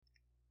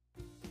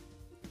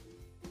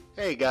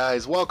Hey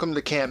guys, welcome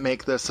to Can't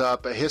Make This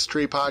Up, a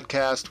history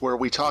podcast where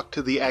we talk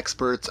to the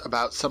experts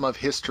about some of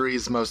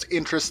history's most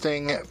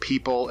interesting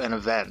people and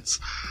events.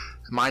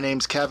 My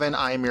name's Kevin,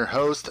 I am your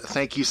host.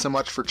 Thank you so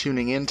much for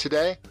tuning in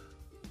today.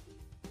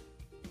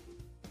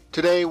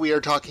 Today we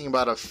are talking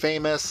about a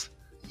famous,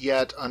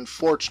 yet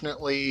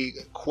unfortunately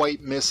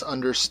quite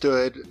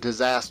misunderstood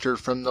disaster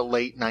from the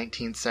late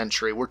 19th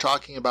century. We're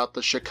talking about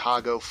the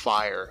Chicago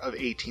Fire of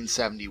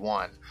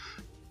 1871.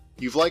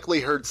 You've likely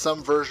heard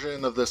some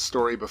version of this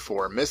story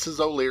before. Mrs.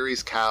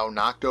 O'Leary's cow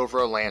knocked over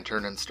a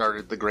lantern and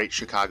started the Great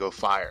Chicago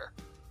Fire.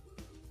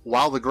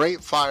 While the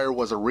Great Fire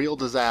was a real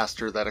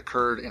disaster that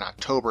occurred in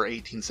October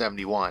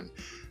 1871,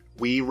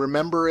 we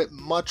remember it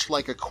much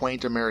like a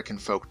quaint American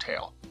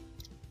folktale.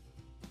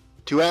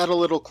 To add a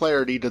little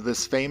clarity to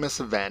this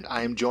famous event,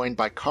 I am joined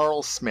by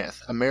Carl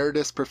Smith,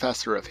 Emeritus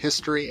Professor of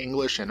History,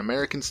 English, and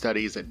American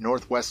Studies at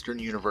Northwestern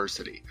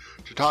University,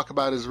 to talk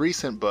about his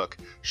recent book,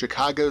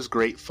 Chicago's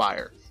Great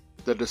Fire: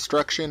 The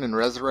Destruction and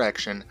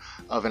Resurrection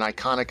of an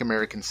Iconic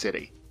American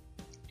City.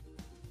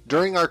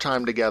 During our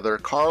time together,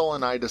 Carl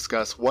and I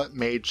discuss what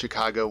made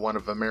Chicago one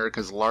of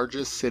America's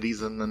largest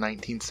cities in the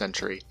 19th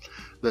century,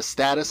 the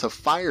status of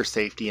fire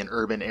safety in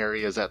urban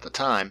areas at the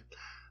time,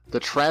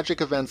 the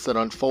tragic events that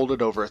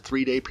unfolded over a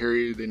 3-day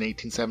period in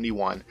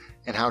 1871,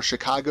 and how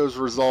Chicago's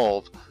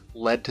resolve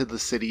led to the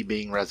city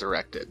being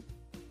resurrected.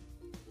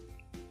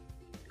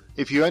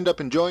 If you end up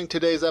enjoying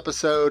today's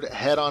episode,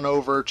 head on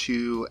over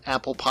to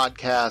Apple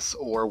Podcasts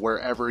or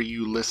wherever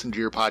you listen to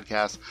your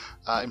podcasts,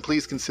 and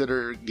please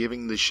consider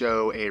giving the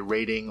show a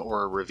rating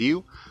or a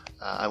review.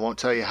 I won't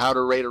tell you how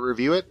to rate or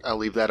review it. I'll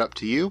leave that up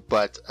to you,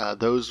 but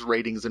those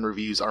ratings and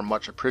reviews are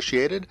much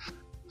appreciated.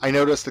 I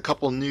noticed a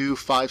couple new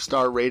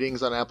 5-star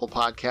ratings on Apple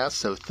Podcasts,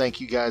 so thank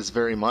you guys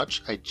very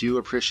much. I do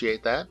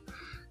appreciate that.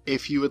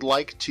 If you would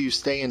like to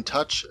stay in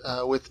touch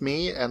with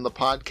me and the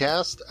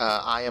podcast,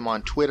 I am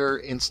on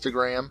Twitter,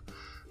 Instagram,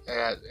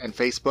 and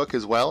Facebook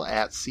as well,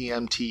 at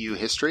CMTU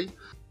History.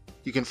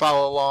 You can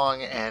follow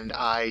along, and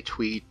I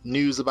tweet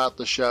news about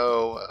the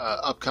show,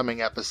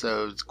 upcoming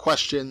episodes,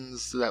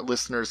 questions that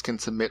listeners can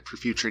submit for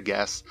future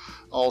guests,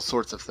 all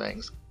sorts of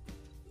things.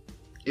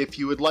 If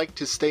you would like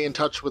to stay in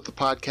touch with the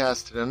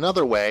podcast in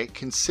another way,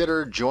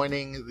 consider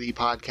joining the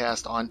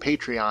podcast on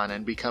Patreon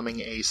and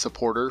becoming a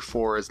supporter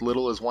for as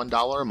little as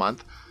 $1 a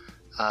month.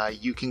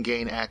 You can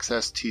gain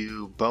access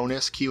to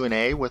bonus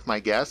Q&A with my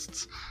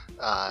guests.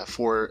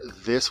 For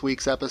this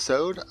week's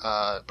episode,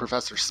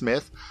 Professor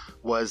Smith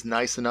was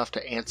nice enough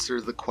to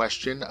answer the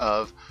question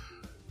of,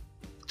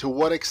 to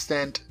what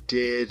extent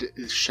did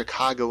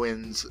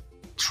Chicagoans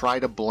try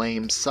to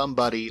blame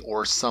somebody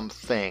or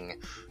something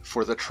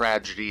for the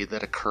tragedy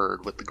that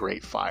occurred with the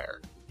Great Fire?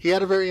 He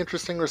had a very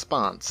interesting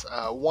response,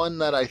 one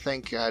that I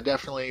think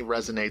definitely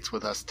resonates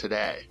with us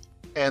today.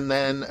 And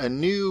then a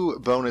new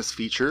bonus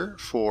feature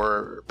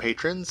for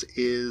patrons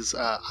is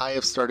I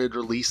have started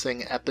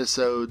releasing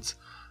episodes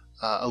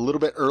a little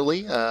bit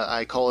early.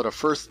 I call it a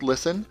first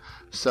listen.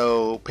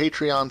 So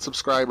Patreon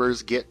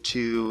subscribers get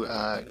to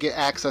get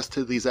access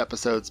to these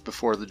episodes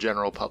before the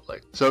general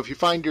public. So if you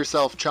find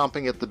yourself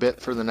chomping at the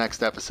bit for the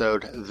next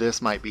episode,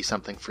 this might be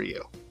something for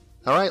you.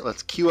 All right,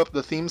 let's cue up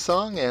the theme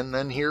song and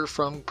then hear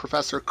from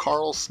Professor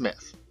Carl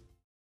Smith.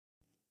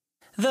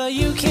 The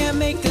You Can't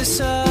Make This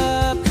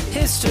Up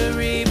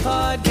History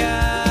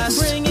Podcast,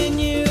 bringing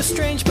you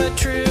strange but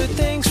true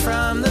things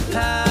from the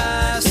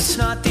past. It's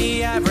not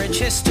the average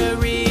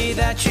history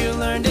that you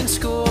learned in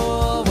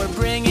school. We're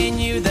bringing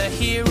you the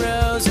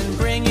heroes and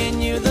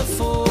bringing you the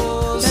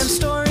fools, them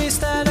stories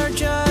that are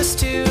just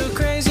too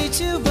crazy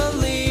to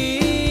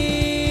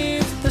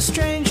believe. The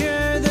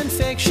stranger than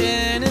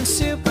fiction and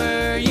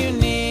super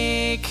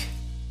unique.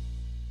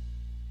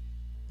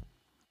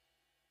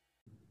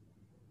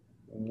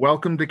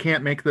 Welcome to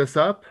Can't Make This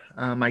Up.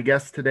 My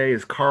guest today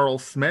is Carl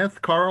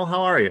Smith. Carl,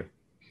 how are you?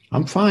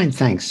 I'm fine,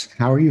 thanks.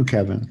 How are you,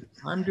 Kevin?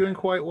 I'm doing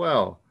quite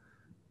well.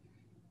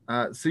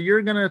 So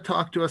you're going to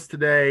talk to us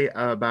today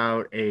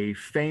about a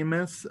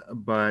famous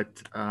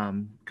but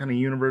kind of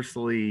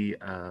universally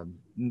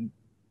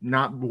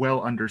not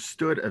well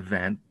understood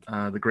event,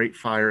 the Great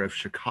Fire of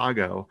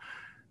Chicago.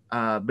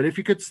 But if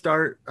you could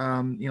start,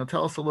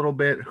 tell us a little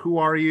bit, who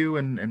are you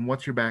and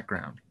what's your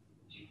background?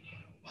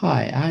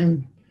 Hi,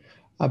 I'm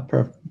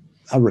a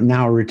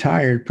now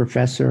retired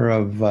professor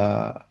of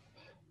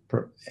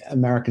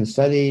American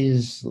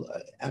Studies,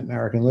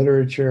 American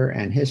Literature,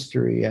 and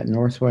History at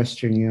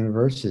Northwestern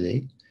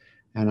University.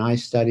 And I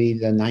study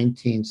the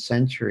 19th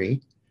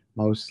century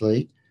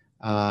mostly.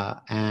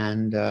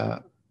 And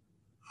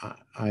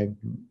I've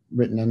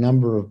written a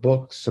number of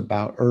books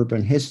about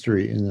urban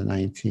history in the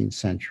 19th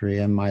century.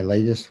 And my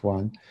latest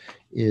one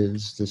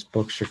is this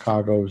book,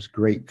 Chicago's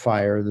Great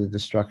Fire: The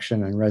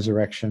Destruction and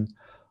Resurrection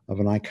of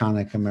an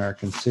Iconic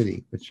American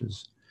City, which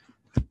was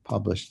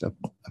published a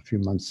few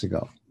months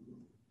ago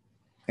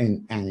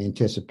in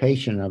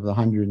anticipation of the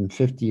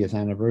 150th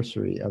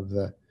anniversary of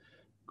the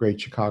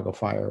Great Chicago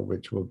Fire,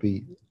 which will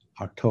be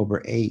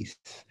October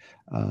 8th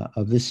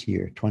of this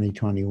year,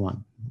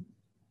 2021.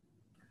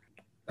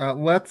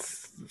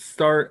 Let's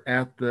start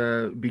at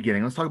the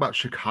beginning. Let's talk about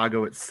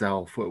Chicago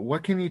itself.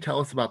 What can you tell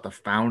us about the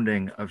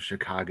founding of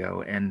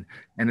Chicago and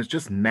its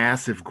just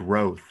massive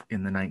growth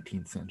in the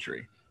 19th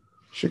century?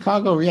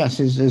 Chicago, yes,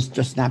 is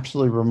just an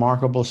absolutely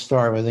remarkable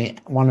story,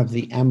 one of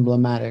the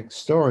emblematic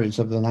stories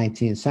of the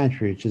 19th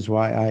century, which is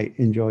why I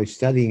enjoy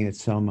studying it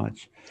so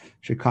much.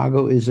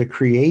 Chicago is a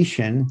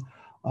creation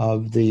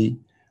of the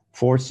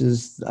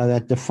forces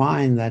that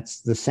define that's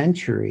the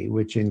century,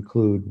 which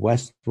include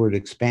westward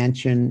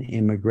expansion,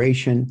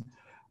 immigration,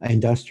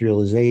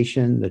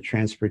 industrialization, the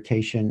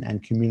transportation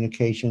and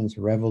communications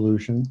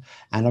revolution,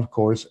 and of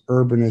course,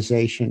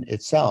 urbanization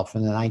itself.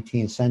 In the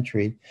 19th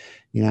century,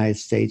 the United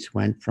States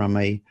went from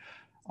a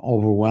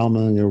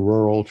overwhelmingly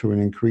rural to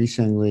an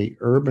increasingly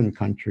urban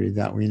country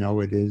that we know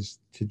it is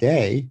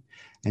today.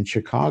 And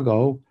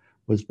Chicago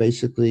was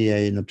basically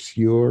an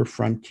obscure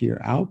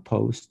frontier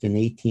outpost in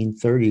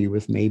 1830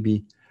 with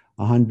maybe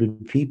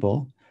 100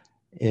 people.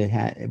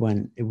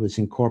 When it was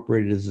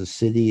incorporated as a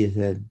city, it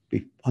had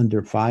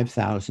under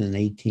 5,000 in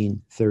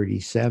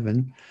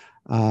 1837.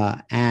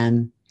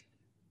 And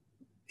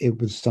it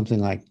was something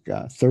like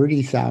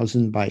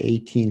 30,000 by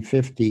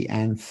 1850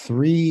 and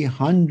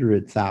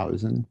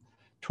 300,000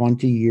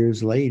 20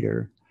 years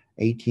later,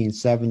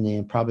 1870,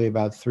 and probably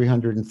about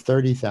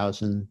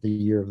 330,000 the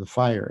year of the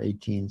fire,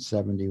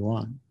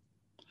 1871.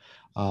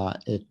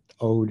 It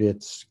owed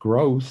its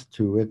growth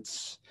to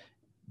its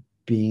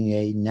being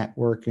a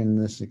network in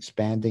this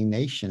expanding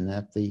nation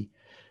at the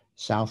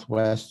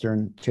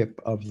southwestern tip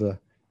of the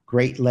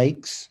Great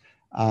Lakes,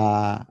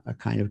 a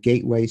kind of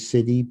gateway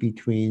city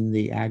between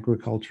the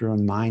agricultural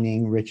and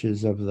mining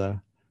riches of the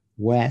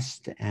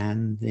West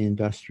and the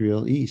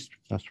industrial East,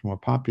 much more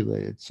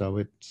populated. So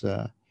it's,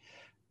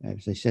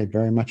 as I said,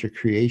 very much a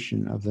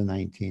creation of the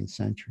 19th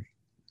century.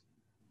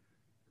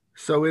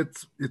 So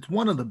it's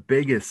one of the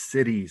biggest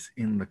cities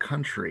in the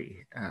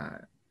country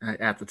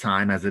at the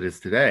time, as it is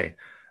today.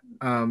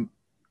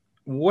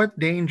 What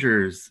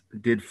dangers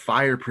did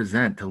fire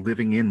present to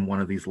living in one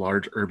of these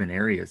large urban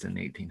areas in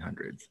the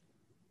 1800s?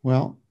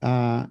 Well,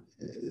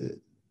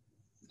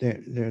 there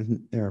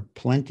are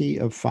plenty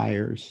of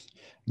fires,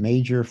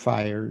 major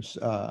fires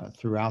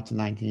throughout the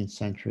 19th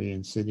century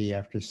in city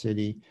after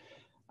city.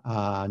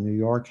 New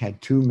York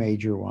had two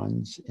major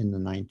ones in the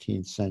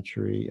 19th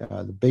century.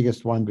 The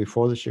biggest one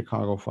before the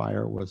Chicago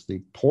fire was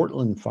the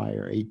Portland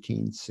fire,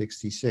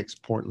 1866,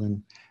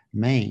 Portland,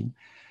 Maine.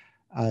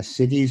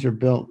 Cities are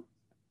built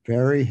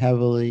very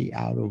heavily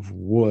out of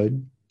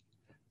wood.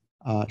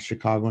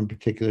 Chicago in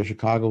particular.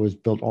 Chicago was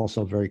built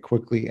also very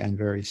quickly and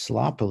very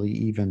sloppily.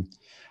 Even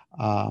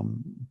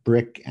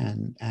brick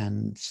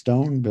and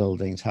stone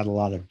buildings had a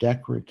lot of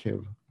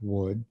decorative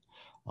wood.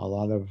 A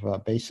lot of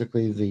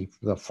basically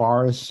the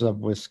forests of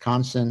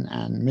Wisconsin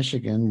and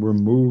Michigan were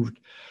moved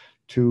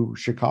to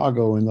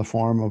Chicago in the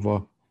form of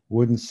a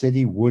wooden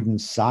city, wooden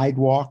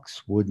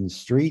sidewalks, wooden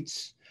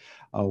streets,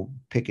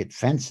 picket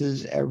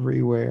fences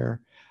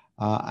everywhere,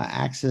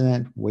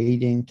 accident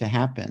waiting to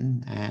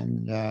happen,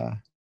 and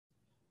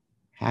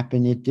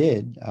happen it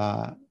did.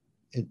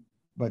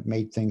 What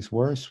made things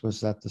worse was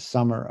that the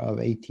summer of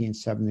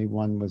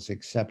 1871 was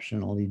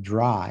exceptionally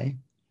dry.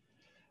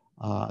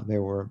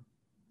 There were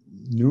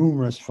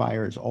numerous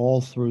fires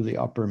all through the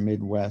upper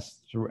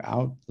Midwest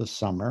throughout the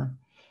summer.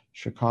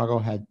 Chicago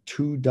had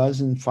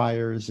 24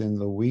 fires in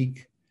the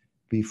week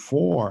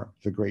before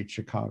the Great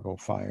Chicago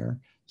Fire,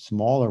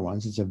 smaller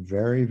ones. It's a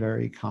very,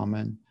 very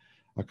common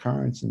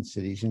occurrence in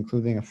cities,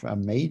 including a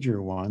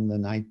major one the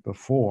night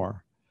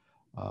before,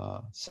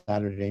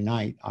 Saturday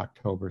night,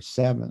 October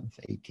 7th,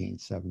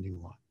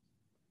 1871.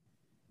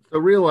 So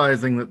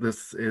realizing that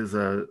this is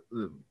a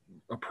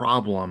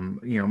problem,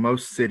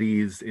 most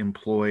cities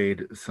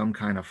employed some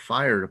kind of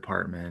fire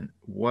department.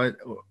 What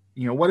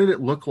did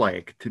it look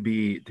like to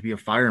be a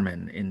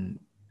fireman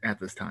at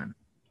this time?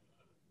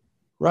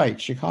 Right.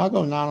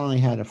 Chicago not only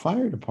had a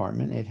fire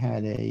department, it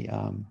had a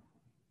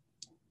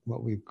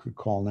what we could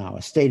call now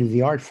a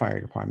state-of-the-art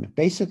fire department.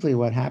 Basically,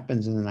 what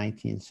happens in the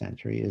 19th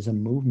century is a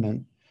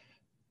movement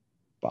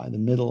by the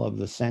middle of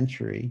the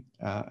century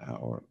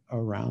or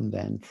around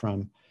then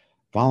from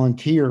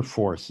volunteer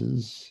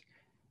forces,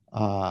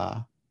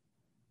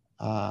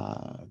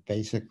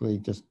 basically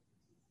just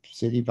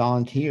city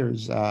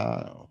volunteers,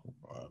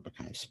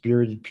 kind of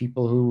spirited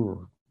people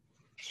who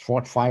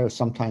fought fire,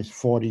 sometimes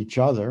fought each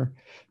other,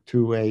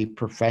 to a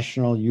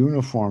professional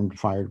uniformed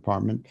fire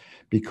department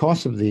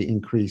because of the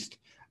increased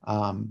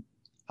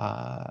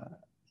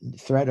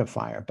threat of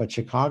fire. But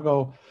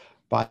Chicago,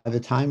 by the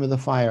time of the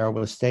fire,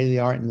 was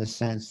state-of-the-art in the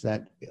sense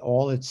that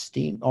all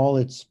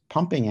its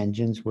pumping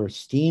engines were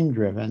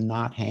steam-driven,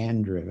 not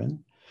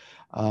hand-driven.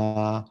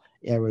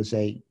 There was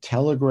a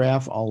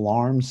telegraph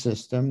alarm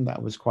system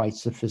that was quite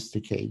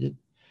sophisticated.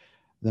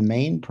 The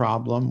main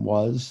problem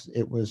was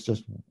it was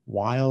just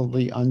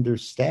wildly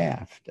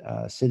understaffed.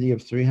 A city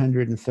of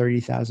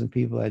 330,000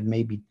 people had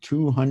maybe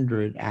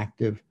 200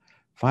 active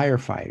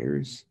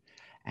firefighters,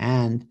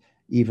 and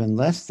even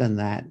less than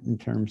that in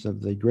terms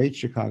of the Great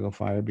Chicago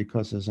Fire,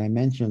 because as I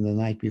mentioned the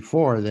night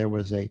before, there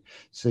was a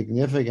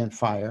significant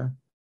fire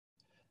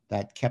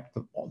that kept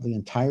the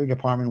entire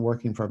department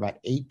working for about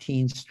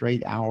 18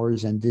 straight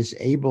hours and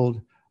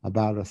disabled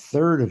about a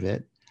third of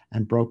it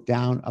and broke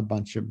down a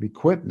bunch of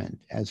equipment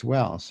as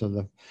well. So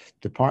the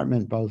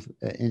department, both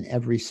in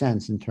every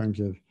sense, in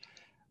terms of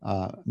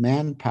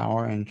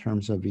manpower and in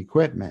terms of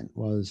equipment,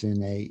 was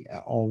in a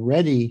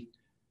already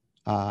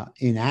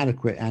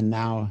inadequate and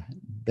now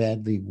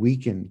badly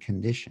weakened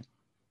condition.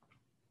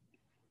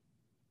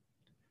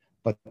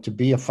 But to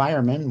be a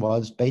fireman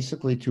was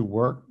basically to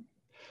work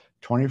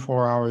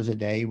 24 hours a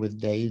day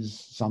with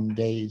some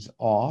days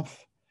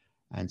off,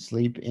 and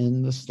sleep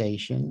in the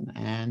station.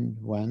 And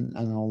when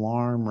an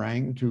alarm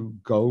rang, to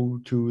go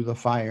to the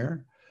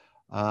fire.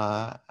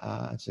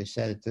 As I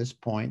said, at this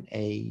point,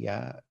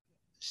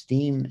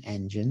 steam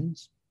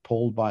engines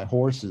pulled by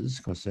horses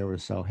because they were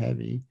so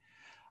heavy,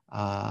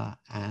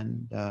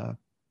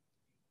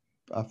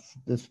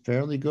 this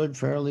fairly good,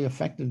 fairly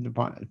effective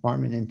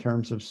department in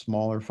terms of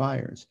smaller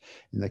fires.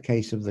 In the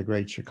case of the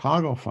Great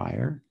Chicago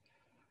Fire,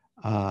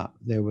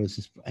 there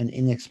was an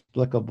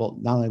inexplicable,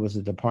 not only was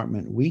the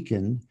department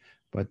weakened,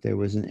 but there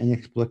was an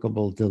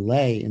inexplicable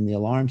delay in the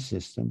alarm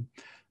system.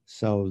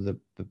 So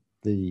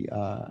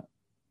the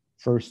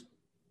first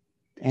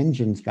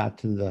engines got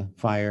to the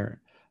fire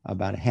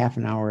about a half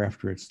an hour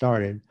after it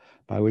started,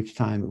 by which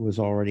time it was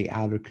already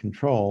out of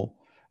control.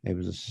 It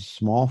was a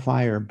small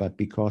fire, but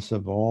because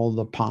of all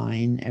the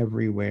pine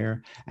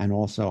everywhere and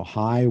also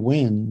high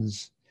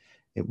winds,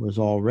 it was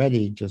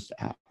already just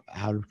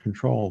out of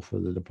control for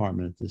the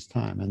department at this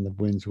time. And the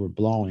winds were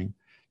blowing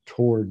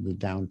toward the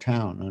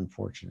downtown,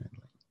 unfortunately.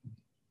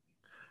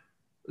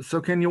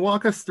 So can you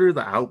walk us through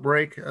the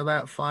outbreak of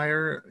that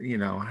fire? You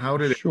know, how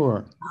did it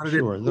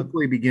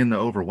quickly begin to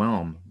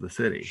overwhelm the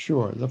city?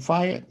 Sure. The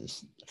fire,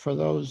 for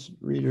those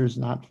listeners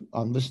not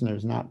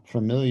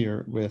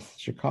familiar with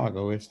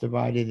Chicago, it's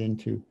divided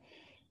into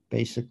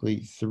basically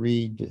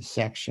three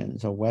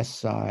sections: a west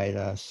side,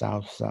 a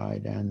south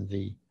side, and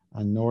a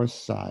north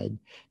side,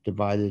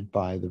 divided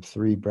by the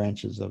three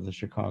branches of the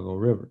Chicago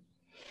River.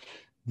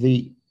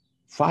 The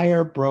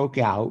fire broke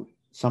out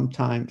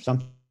something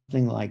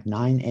like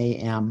 9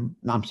 p.m.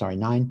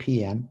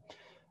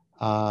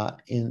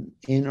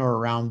 In or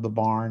around the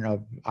barn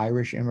of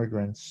Irish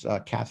immigrants,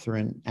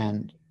 Catherine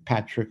and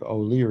Patrick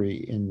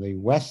O'Leary, in the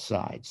west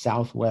side,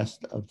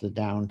 southwest of the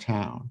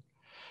downtown.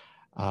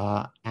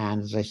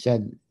 And as I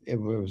said, it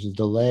was a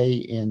delay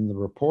in the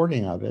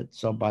reporting of it.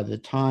 So by the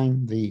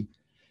time the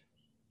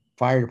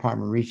fire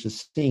department reached the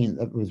scene,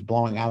 it was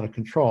blowing out of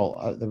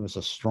control. There was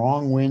a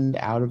strong wind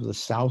out of the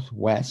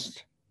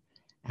southwest.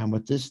 And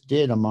what this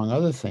did, among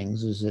other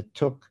things, is it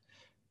took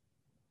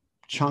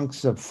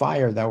chunks of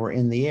fire that were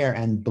in the air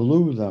and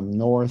blew them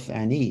north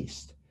and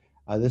east.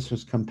 This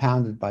was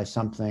compounded by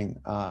something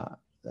that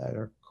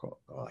are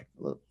like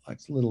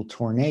little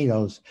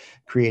tornadoes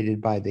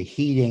created by the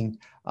superheating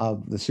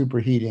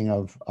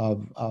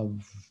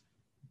of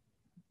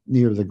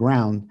near the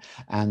ground,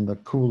 and the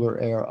cooler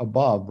air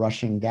above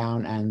rushing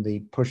down, and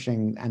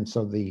and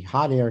so the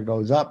hot air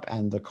goes up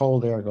and the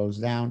cold air goes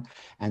down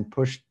and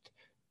pushed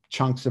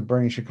chunks of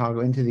burning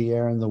Chicago into the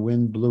air, and the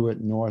wind blew it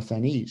north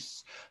and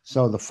east.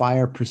 So the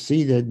fire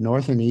proceeded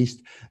north and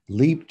east,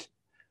 leaped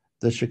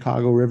the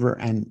Chicago River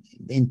and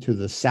into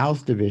the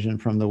South Division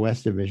from the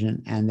West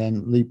Division, and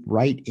then leaped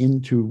right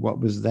into what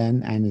was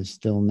then and is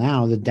still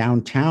now the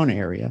downtown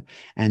area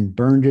and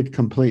burned it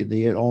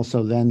completely. It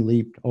also then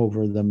leaped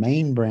over the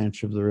main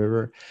branch of the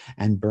river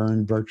and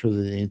burned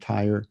virtually the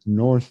entire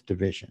North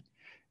Division.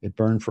 It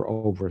burned for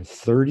over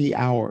 30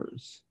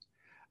 hours.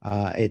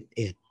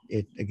 It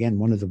again,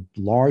 one of the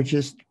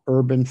largest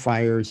urban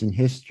fires in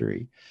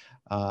history,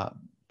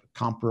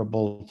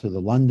 comparable to the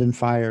London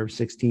Fire of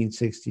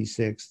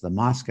 1666, the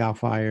Moscow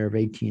Fire of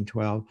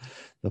 1812,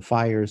 the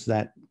fires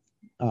that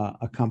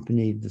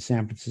accompanied the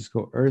San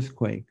Francisco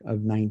earthquake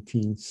of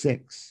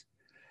 1906.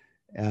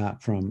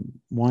 From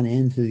one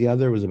end to the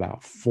other was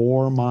about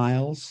 4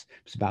 miles.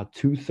 It was about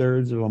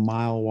 2/3 of a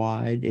mile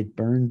wide. It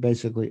burned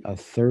basically a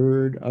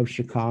third of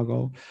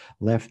Chicago,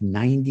 left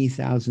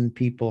 90,000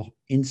 people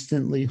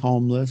instantly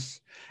homeless,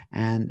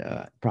 and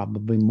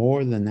probably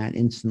more than that,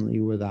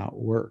 instantly without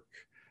work.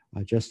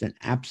 Just an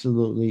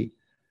absolutely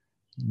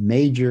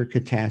major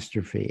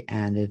catastrophe,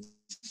 and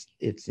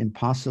it's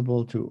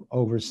impossible to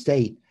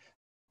overstate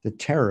the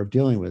terror of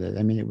dealing with it.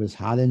 I mean, it was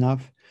hot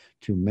enough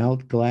to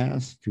melt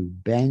glass, to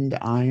bend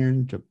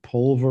iron, to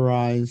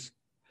pulverize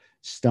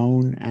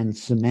stone and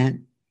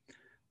cement.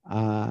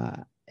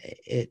 At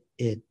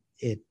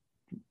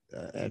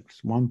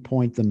one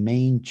point, the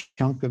main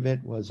chunk of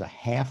it was a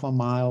half a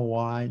mile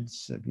wide,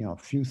 a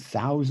few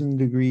thousand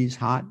degrees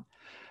hot.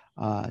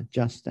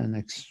 Just an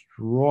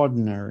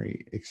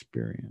extraordinary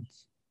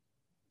experience.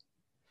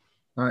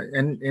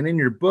 And in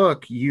your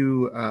book,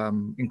 you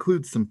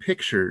include some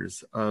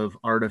pictures of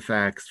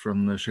artifacts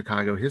from the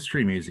Chicago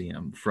History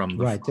Museum from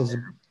the right.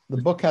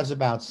 The book has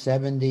about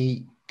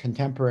 70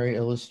 contemporary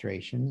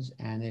illustrations,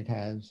 and it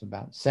has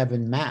about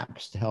 7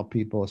 maps to help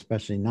people,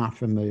 especially not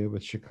familiar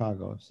with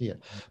Chicago, see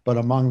it. But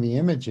among the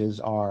images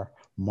are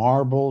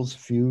marbles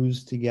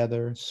fused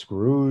together,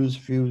 screws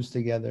fused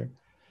together,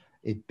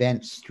 It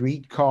bent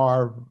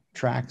streetcar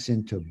tracks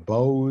into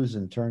bows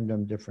and turned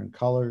them different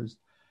colors.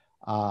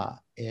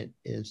 It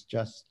is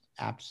just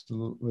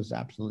was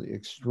absolutely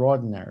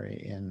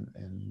extraordinary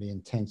in the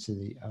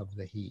intensity of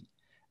the heat.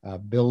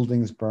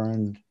 Buildings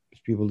burned.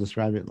 People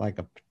describe it like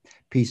a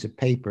piece of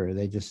paper.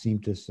 They just seem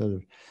to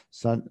sort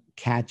of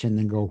catch and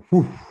then go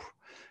whoosh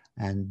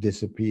and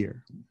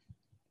disappear.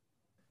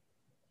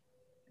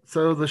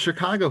 So the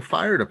Chicago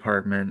Fire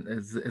Department,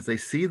 as they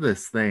see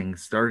this thing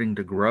starting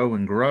to grow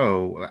and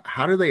grow,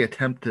 how do they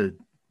attempt to,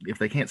 if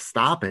they can't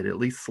stop it, at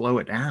least slow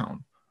it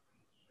down?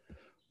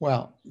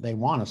 Well, they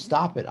want to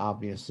stop it,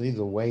 obviously.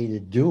 The way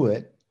to do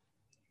it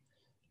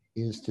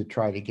is to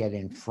try to get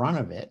in front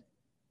of it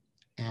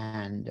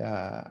and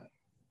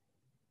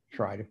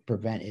try to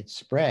prevent its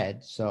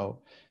spread. So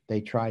they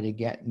try to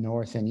get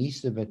north and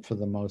east of it for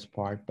the most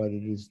part, but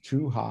it is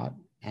too hot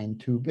and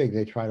too big.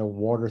 They try to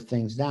water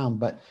things down,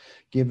 but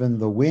given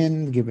the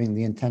wind, given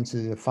the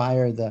intensity of the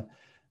fire,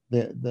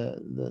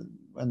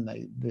 when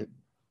the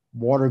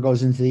water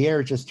goes into the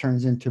air, it just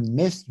turns into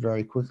mist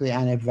very quickly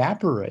and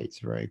evaporates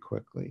very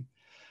quickly.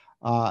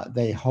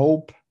 They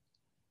hope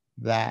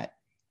that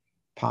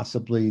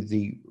possibly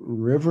the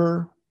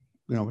river,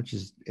 which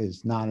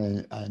is not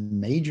a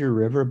major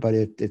river, but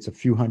it's a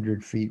few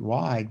hundred feet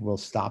wide, will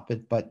stop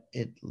it. But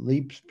it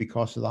leaps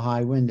because of the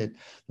high wind. The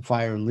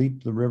fire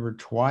leaped the river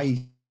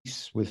twice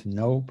with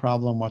no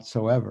problem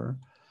whatsoever.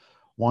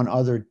 One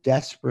other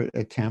desperate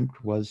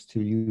attempt was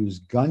to use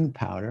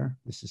gunpowder.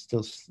 This is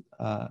still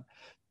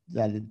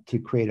to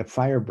create a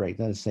fire break.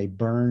 That is, say,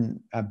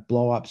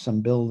 blow up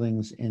some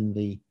buildings in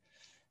the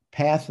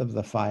path of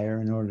the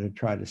fire in order to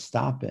try to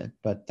stop it.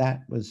 But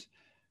that was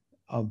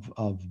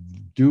of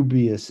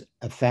dubious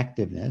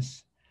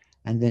effectiveness.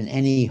 And then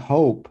any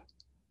hope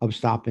of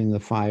stopping the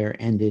fire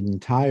ended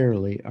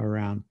entirely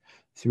around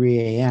 3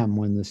 a.m.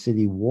 when the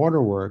city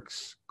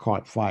waterworks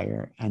caught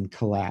fire and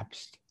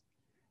collapsed.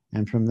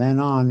 And from then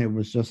on, it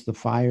was just the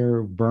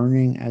fire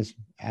burning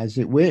as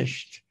it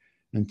wished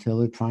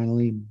until it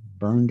finally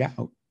burned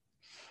out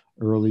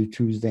early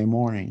Tuesday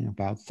morning,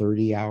 about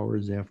 30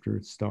 hours after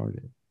it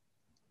started.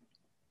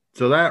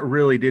 So that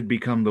really did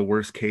become the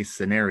worst case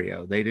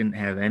scenario. They didn't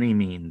have any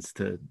means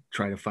to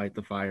try to fight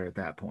the fire at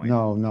that point.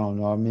 No.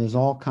 I mean, there's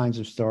all kinds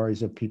of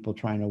stories of people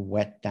trying to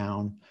wet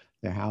down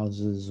their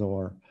houses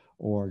or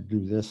do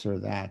this or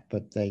that,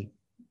 but they,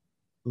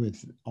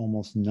 with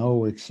almost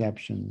no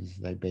exceptions,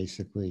 they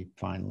basically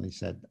finally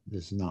said,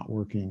 this is not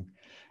working,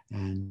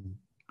 and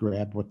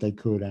grabbed what they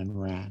could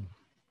and ran.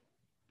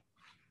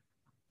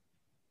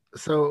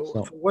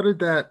 So what did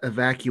that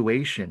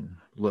evacuation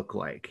look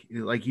like?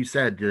 Like you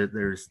said,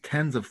 there's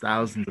tens of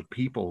thousands of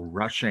people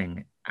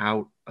rushing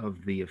out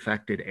of the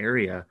affected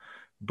area.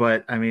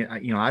 But I mean,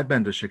 I've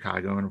been to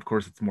Chicago, and of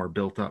course it's more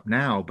built up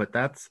now, but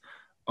that's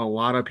a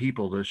lot of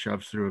people to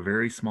shove through a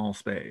very small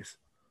space.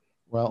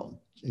 Well,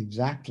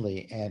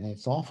 exactly. And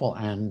it's awful.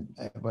 And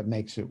what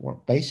makes it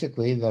work,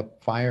 basically the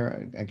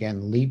fire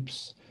again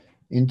leaps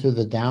into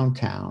the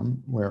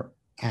downtown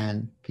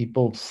and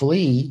people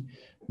flee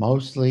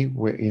mostly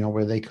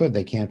where they could.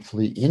 They can't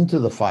flee into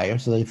the fire,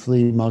 so they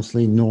flee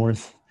mostly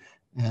north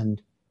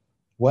and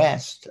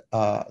west.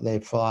 They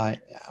fly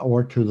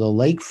or to the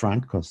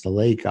lakefront, because the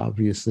lake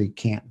obviously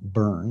can't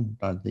burn.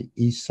 But the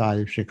east side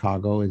of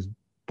Chicago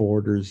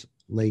borders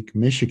Lake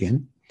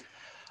Michigan,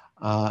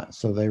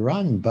 so they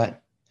run.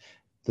 But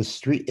the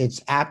street,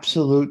 it's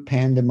absolute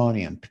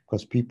pandemonium,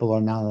 because people are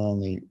not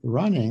only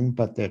running,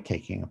 but they're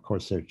taking, of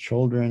course, their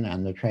children,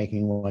 and they're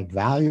taking what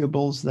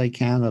valuables they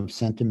can of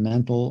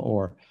sentimental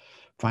or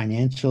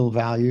financial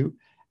value.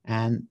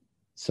 And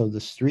so the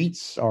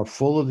streets are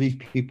full of these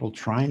people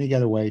trying to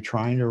get away,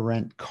 trying to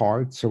rent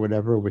carts or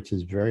whatever, which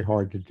is very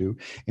hard to do.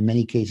 In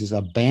many cases,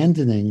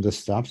 abandoning the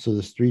stuff, so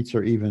the streets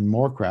are even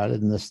more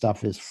crowded, and the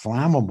stuff is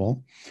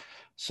flammable,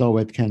 so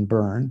it can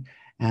burn.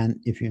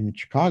 And if you're in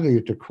Chicago, you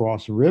have to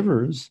cross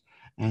rivers,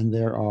 and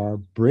there are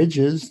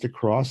bridges to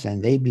cross,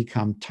 and they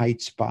become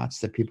tight spots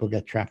that people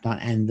get trapped on,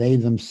 and they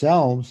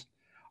themselves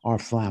are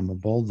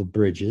flammable, the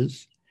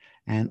bridges,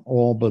 and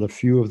all but a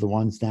few of the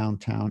ones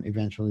downtown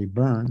eventually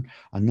burn.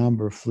 A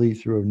number flee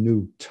through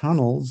new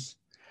tunnels,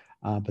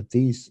 but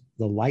the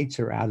lights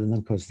are out of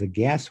them because the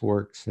gas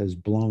works has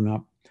blown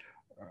up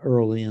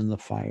early in the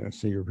fire.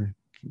 So you're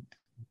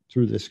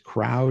through this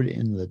crowd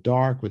in the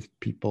dark with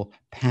people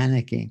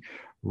panicking,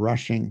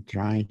 rushing,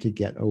 trying to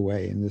get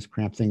away in this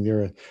cramped thing.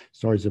 There are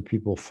stories of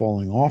people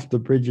falling off the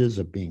bridges,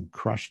 of being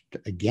crushed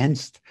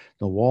against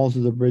the walls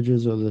of the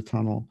bridges or the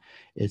tunnel.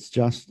 It's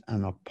just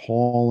an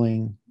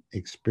appalling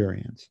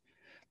experience.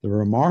 The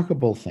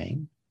remarkable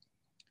thing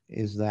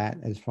is that,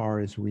 as far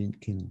as we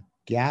can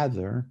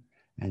gather,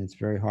 and it's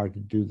very hard to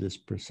do this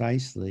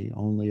precisely,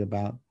 only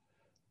about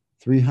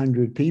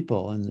 300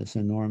 people in this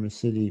enormous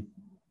city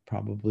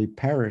probably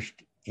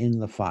perished in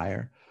the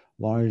fire,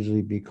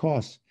 largely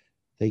because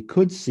they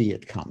could see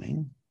it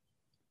coming,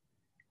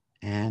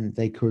 and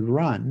they could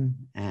run,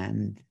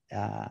 and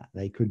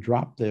they could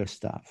drop their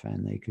stuff,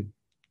 and they could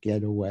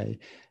get away.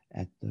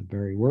 At the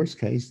very worst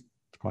case,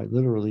 quite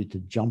literally, to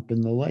jump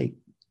in the lake.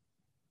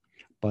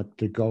 but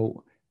to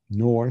go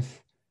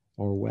north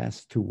or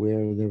west to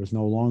where there was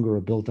no longer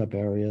a built-up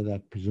area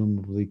that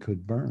presumably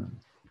could burn.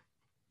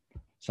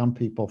 Some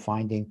people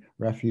finding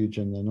refuge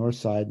in the north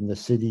side in the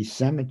city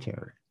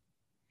cemetery.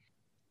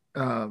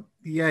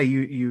 Yeah,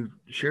 you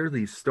share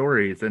these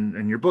stories,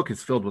 and your book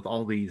is filled with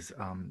all these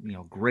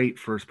great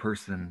first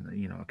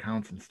person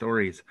accounts and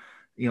stories.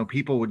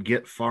 People would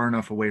get far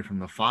enough away from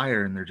the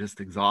fire and they're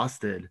just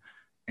exhausted,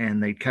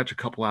 and they'd catch a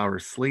couple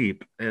hours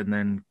sleep and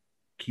then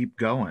keep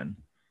going.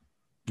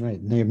 Right,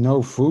 and they have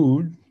no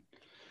food,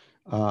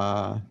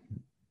 and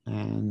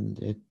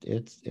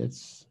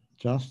it's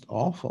just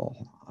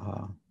awful.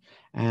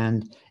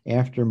 And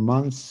after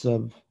months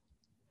of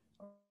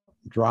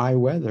dry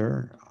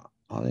weather,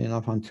 oddly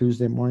enough, on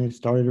Tuesday morning it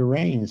started to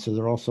rain, so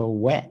they're also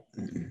wet.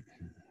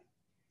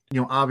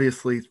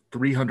 Obviously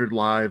 300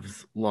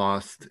 lives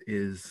lost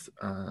is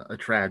a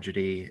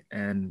tragedy,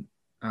 and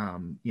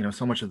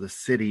so much of the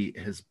city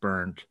has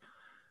burned.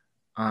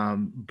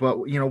 But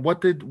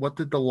what did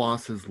the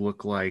losses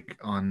look like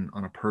on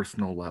a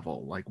personal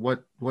level? Like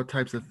what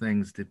types of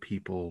things did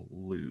people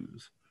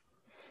lose?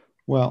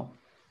 Well,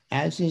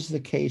 as is the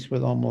case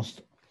with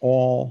almost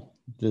all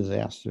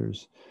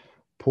disasters,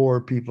 poor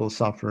people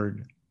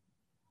suffered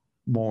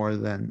more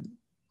than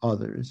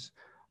others.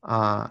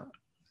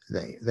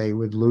 They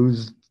would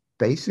lose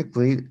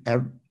basically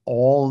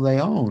all they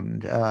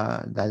owned.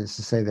 That is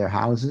to say, their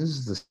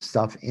houses, the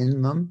stuff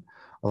in them.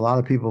 A lot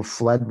of people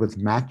fled with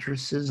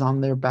mattresses on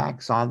their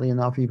backs, oddly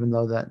enough, even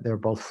though that they're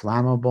both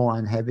flammable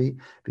and heavy,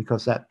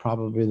 because that's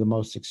probably the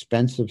most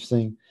expensive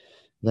thing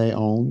they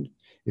owned.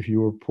 If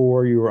you were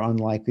poor, you were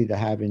unlikely to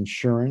have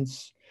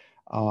insurance.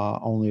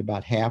 Only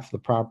about half the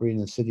property in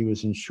the city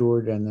was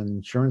insured, and then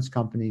insurance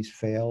companies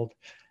failed.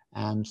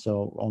 And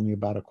so only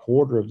about a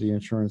quarter of the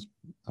insurance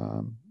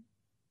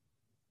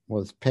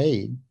was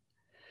paid.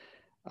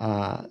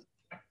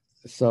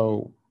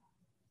 So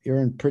you're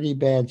in pretty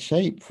bad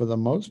shape for the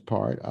most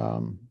part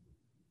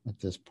at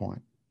this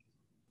point.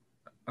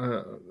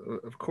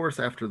 Of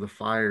course, after the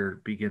fire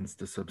begins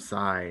to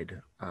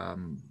subside,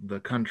 the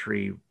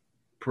country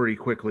pretty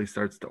quickly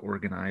starts to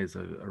organize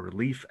a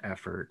relief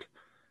effort.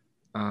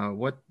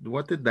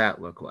 What did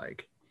that look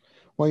like?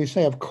 Well, you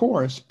say, of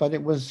course, but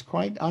it was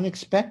quite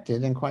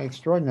unexpected and quite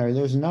extraordinary.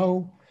 There's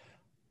no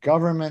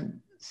government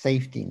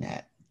safety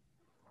net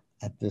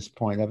at this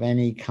point of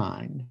any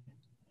kind.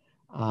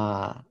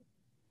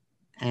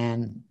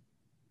 And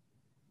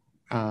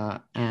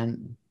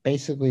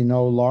basically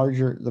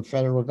the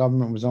federal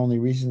government was only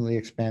recently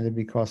expanded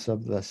because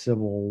of the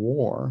Civil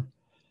War.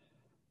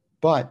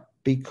 But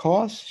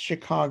because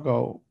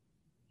Chicago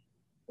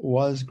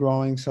was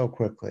growing so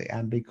quickly,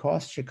 and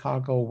because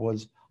Chicago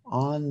was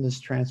on this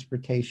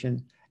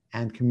transportation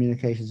and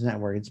communications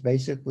network, it's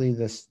basically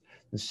the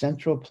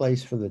central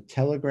place for the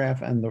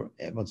telegraph and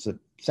the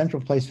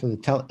central place for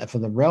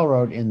the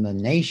railroad in the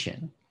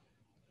nation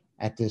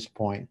at this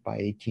point by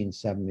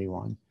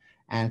 1871,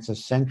 and it's a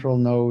central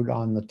node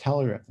on the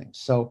telegraph thing.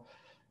 So,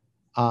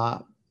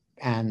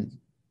 and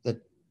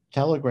the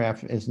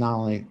telegraph is not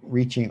only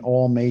reaching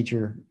all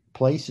major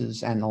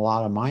places and a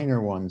lot of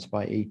minor ones by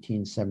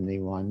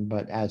 1871,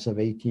 but as of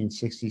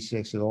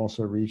 1866, it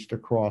also reached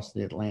across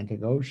the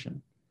Atlantic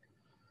Ocean.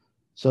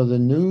 So the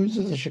news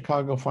of the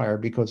Chicago fire,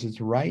 because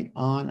it's right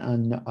on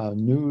a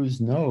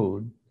news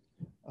node,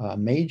 a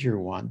major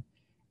one,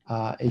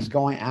 is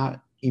going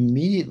out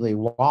immediately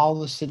while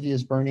the city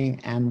is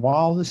burning. And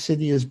while the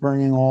city is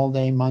burning all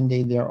day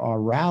Monday, there are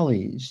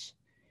rallies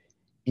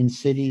in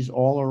cities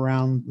all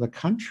around the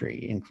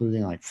country,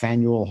 including like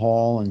Faneuil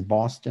Hall in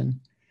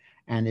Boston.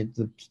 And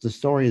the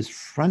story is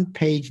front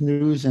page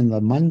news in the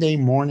Monday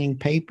morning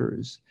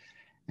papers.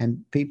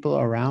 And people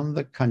around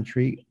the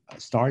country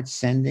start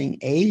sending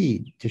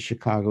aid to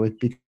Chicago. It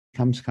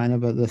becomes kind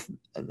of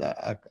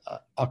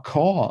a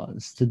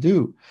cause to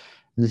do.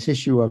 And this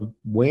issue of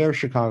where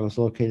Chicago is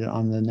located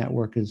on the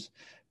network is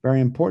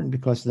very important,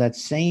 because that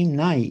same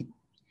night,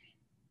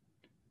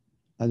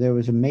 there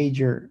was a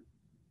major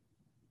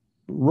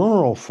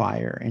rural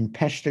fire in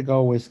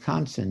Peshtigo,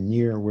 Wisconsin,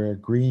 near where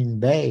Green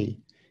Bay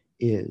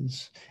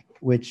is,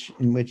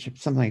 in which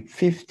something like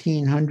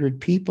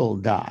 1,500 people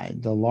died,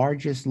 the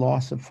largest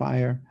loss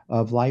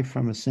of life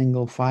from a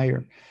single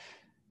fire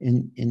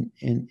in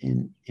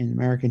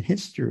American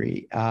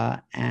history.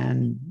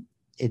 And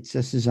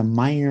this is a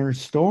minor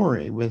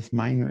story with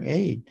minor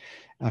aid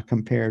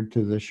compared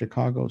to the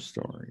Chicago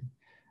story.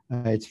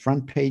 It's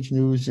front page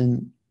news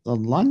in the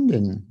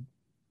London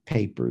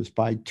papers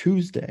by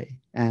Tuesday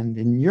and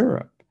in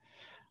Europe.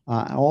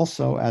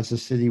 Also, as the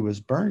city was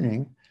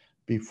burning,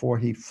 before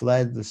he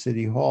fled the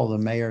city hall, the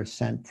mayor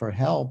sent for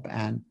help,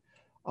 and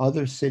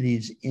other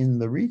cities in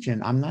the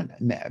region.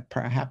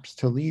 Perhaps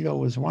Toledo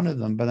was one of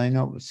them, but I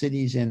know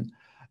cities in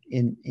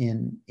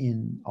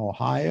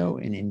Ohio,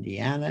 in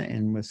Indiana,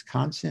 in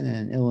Wisconsin,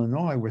 and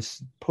Illinois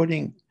was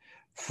putting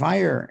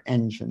fire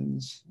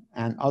engines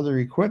and other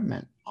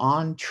equipment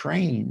on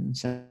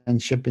trains and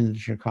shipping to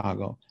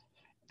Chicago.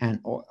 and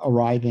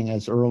arriving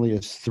as early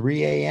as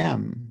 3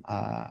 a.m.,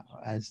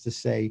 as to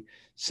say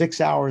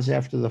 6 hours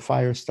after the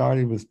fire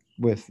started,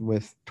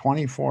 with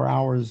 24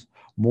 hours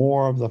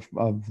more of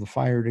the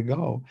fire to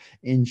go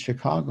in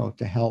Chicago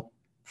to help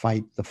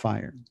fight the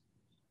fire.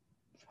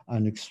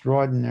 An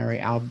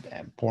extraordinary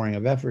outpouring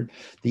of effort.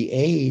 The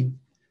aid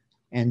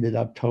ended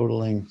up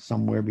totaling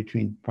somewhere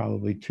between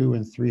probably $200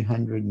 and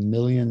 $300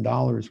 million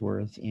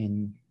worth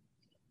in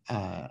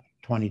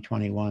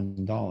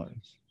 2021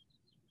 dollars.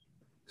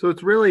 So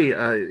it's really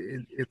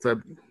it's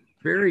a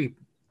very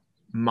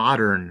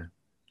modern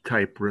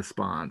type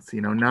response,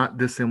 not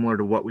dissimilar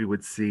to what we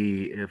would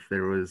see if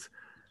there was,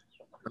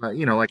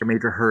 like a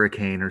major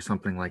hurricane or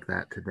something like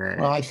that today.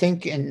 Well, I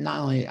think, and not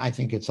only I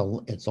think it's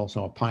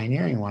also a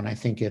pioneering one. I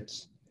think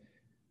it's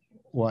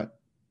what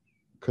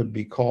could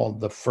be called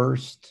the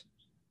first,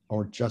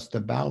 or just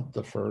about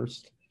the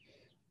first,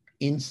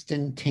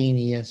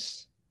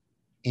 instantaneous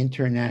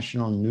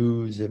international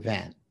news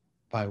event,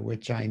 by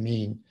which I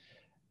mean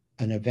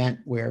an event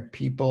where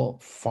people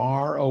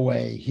far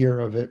away hear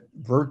of it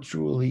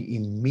virtually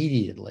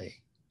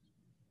immediately,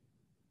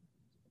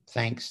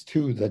 thanks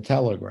to the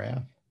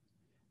telegraph,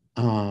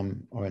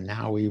 or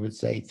now we would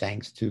say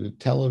thanks to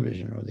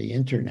television or the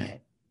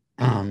internet.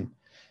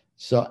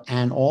 So,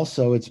 and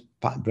also it's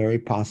very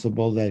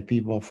possible that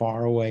people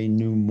far away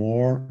knew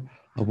more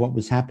of what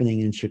was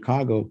happening in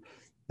Chicago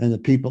than the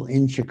people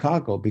in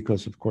Chicago,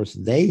 because of course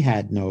they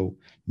had no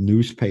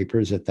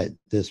newspapers at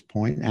this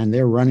point, and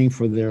they're running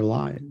for their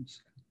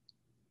lives.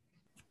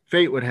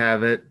 Fate would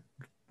have it,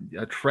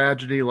 a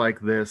tragedy like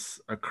this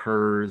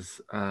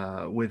occurs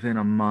within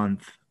a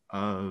month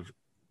of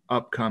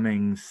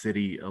upcoming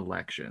city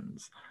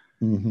elections.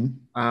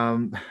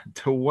 Mm-hmm.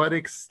 To what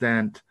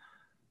extent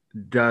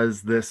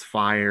does this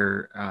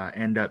fire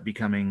end up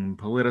becoming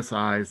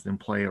politicized and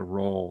play a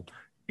role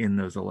in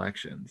those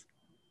elections?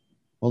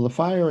 Well, the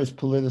fire is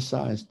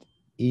politicized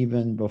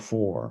even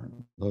before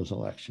those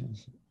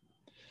elections,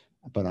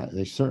 but it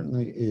is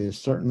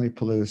certainly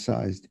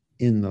politicized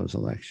in those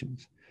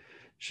elections.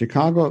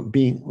 Chicago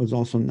was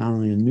also not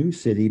only a new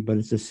city, but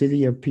it's a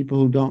city of people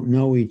who don't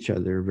know each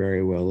other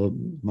very well,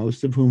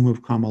 most of whom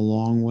have come a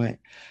long way.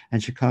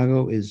 And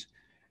Chicago is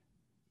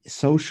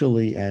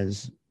socially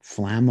as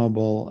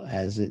flammable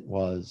as it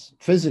was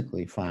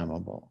physically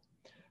flammable.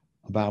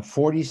 About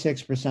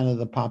 46% of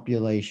the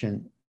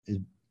population is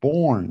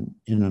born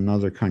in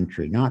another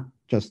country, not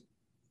just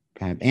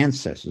have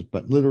ancestors,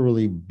 but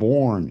literally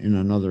born in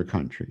another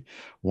country.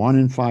 1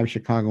 in 5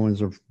 Chicagoans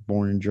are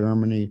born in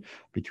Germany.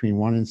 Between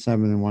 1 in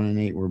 7 and 1 in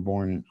 8 were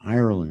born in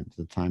Ireland at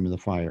the time of the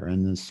fire,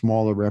 and then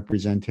smaller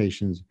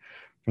representations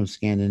from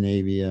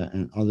Scandinavia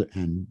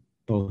and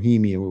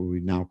Bohemia, what we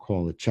now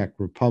call the Czech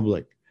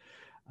Republic,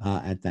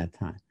 at that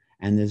time.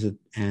 And there's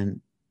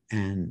an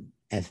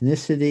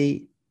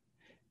ethnicity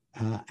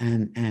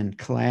and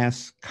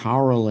class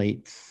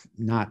correlate,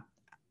 not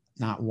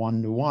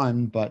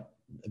one-to-one, but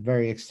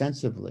very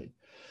extensively.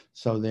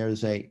 So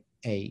there's a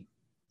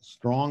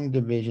strong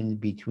division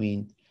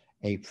between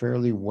a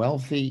fairly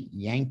wealthy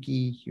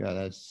Yankee,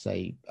 let's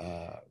say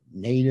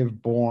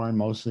native born,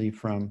 mostly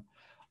from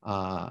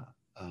the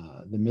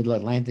middle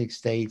Atlantic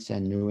states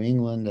and New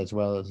England, as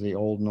well as the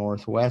old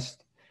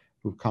Northwest,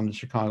 who've come to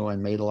Chicago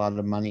and made a lot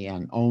of money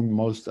and own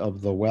most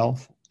of the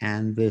wealth,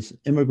 and this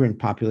immigrant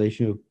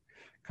population who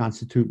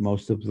constitute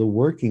most of the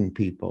working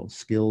people,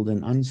 skilled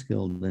and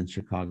unskilled in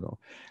Chicago.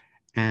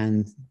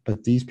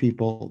 But these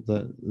people,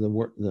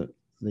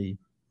 the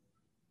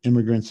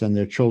immigrants and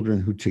their children,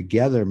 who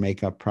together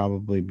make up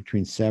probably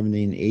between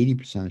 70 and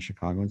 80% of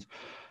Chicagoans,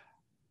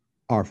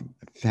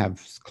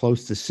 have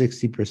close to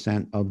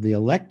 60% of the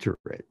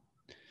electorate.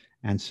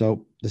 And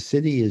so the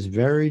city is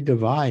very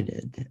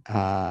divided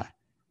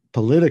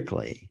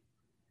politically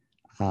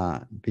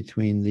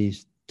between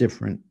these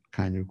different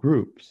kind of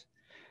groups.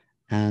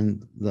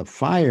 And the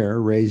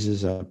fire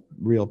raises a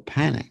real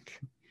panic,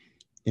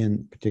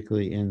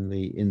 particularly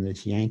in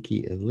this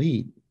Yankee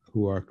elite,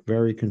 who are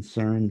very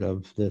concerned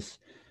of this,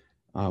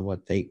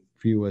 what they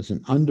view as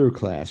an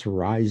underclass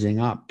rising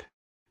up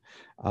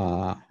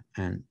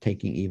and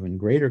taking even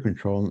greater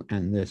control.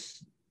 And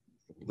this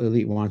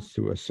elite wants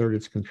to assert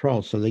its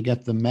control. So they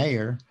get the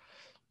mayor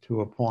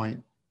to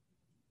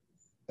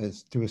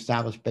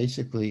establish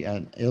basically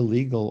an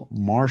illegal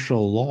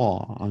martial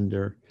law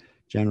under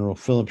General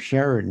Philip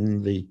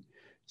Sheridan, the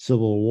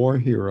Civil War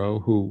hero,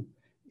 who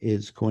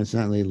is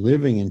coincidentally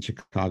living in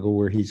Chicago,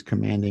 where he's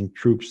commanding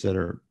troops that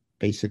are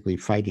basically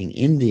fighting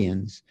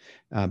Indians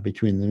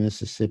between the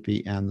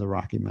Mississippi and the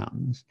Rocky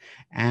Mountains.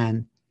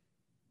 And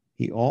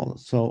he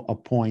also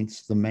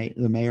appoints the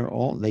mayor.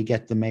 They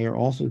get the mayor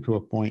also to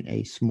appoint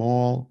a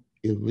small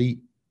elite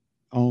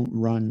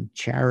run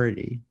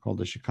charity called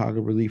the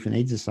Chicago Relief and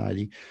Aid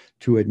Society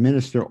to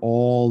administer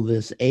all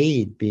this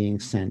aid being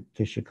sent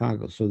to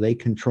Chicago. So they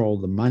control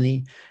the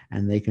money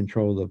and they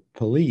control the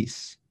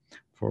police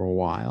for a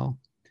while.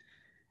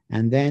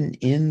 And then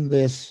in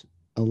this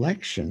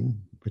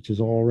election, which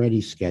is already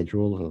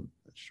scheduled,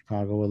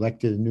 Chicago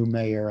elected a new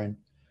mayor and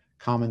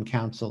common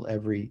council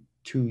every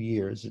 2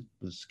 years. It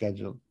was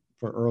scheduled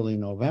for early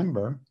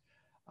November,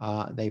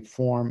 they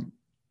form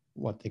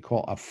what they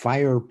call a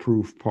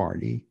fireproof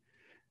party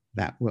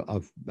that will,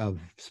 of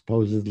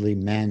supposedly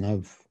men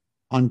of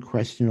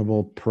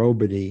unquestionable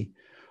probity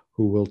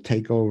who will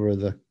take over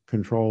the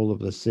control of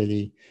the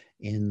city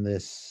in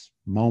this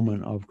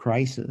moment of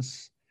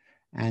crisis.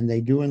 And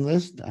they do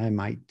enlist, I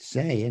might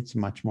say, it's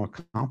much more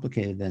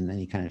complicated than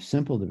any kind of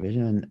simple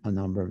division, a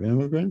number of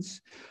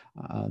immigrants,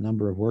 a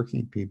number of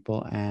working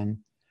people, and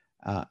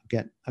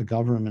get a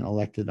government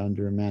elected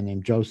under a man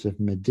named Joseph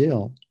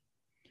Medill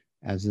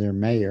as their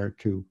mayor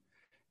to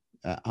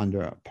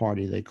under a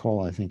party they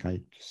call, I think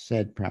I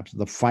said perhaps,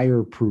 the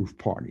Fireproof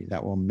Party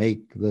that will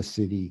make the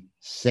city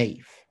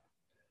safe.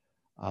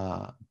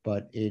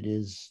 But it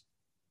is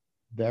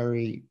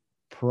very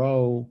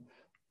pro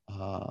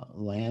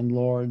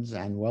landlords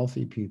and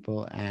wealthy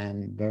people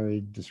and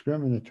very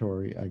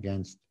discriminatory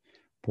against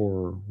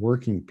poor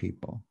working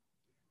people,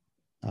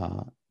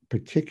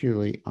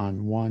 particularly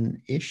on one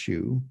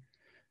issue,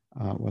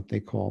 what they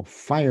call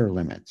fire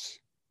limits.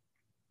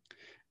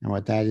 And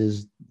what that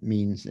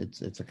means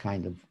it's a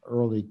kind of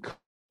early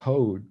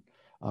code,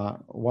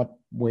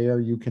 where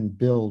you can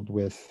build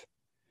with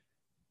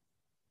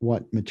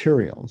what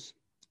materials.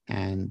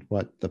 And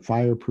what the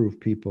fireproof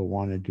people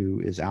want to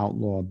do is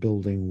outlaw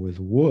building with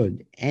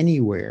wood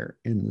anywhere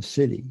in the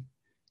city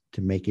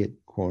to make it,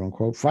 quote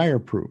unquote,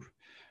 fireproof.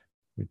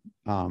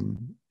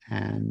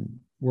 And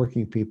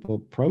working people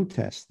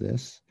protest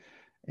this.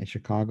 In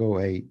Chicago,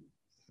 a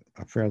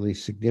fairly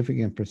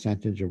significant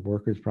percentage of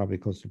workers, probably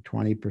close to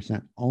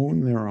 20%, own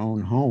their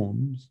own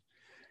homes,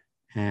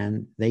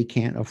 and they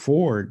can't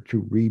afford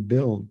to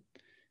rebuild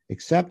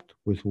except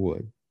with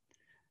wood.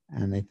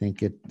 And they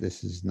think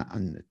this is not,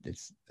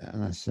 it's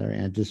unnecessary,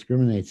 and it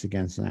discriminates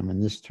against them. And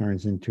this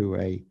turns into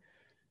a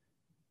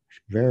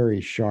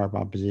very sharp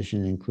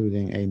opposition,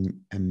 including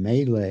a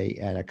melee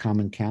at a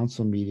common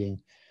council meeting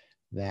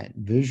that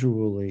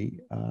visually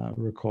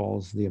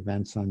recalls the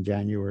events on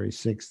January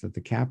 6th at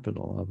the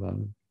Capitol, of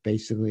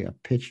basically a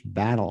pitched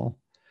battle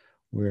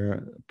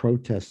where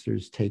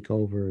protesters take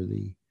over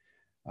the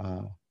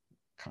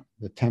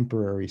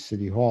temporary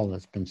city hall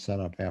that's been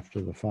set up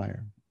after the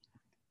fire.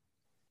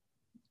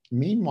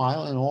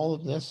 Meanwhile, in all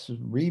of this,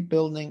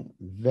 rebuilding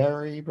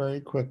very,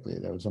 very quickly.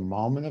 There was a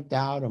moment of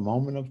doubt, a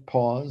moment of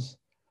pause,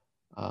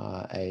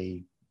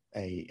 a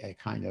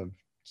kind of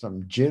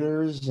some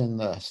jitters in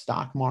the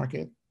stock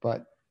market,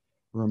 but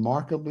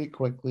remarkably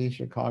quickly,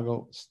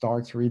 Chicago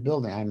starts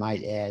rebuilding. I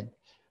might add,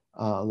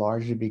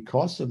 largely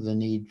because of the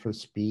need for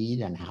speed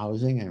and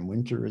housing, and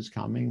winter is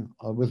coming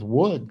with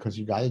wood, because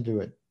you got to do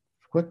it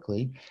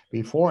quickly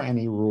before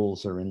any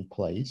rules are in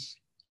place.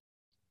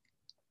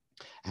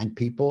 And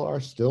people are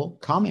still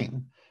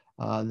coming.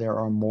 There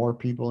are more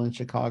people in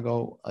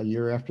Chicago a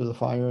year after the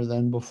fire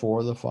than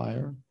before the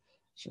fire.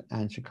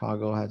 And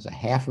Chicago has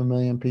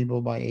 500,000 people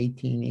by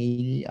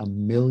 1880,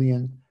 1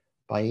 million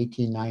by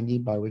 1890,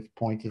 by which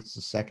point it's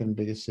the second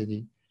biggest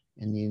city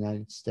in the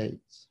United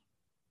States.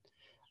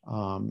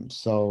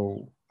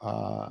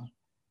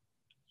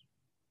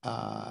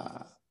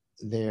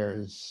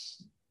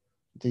 There's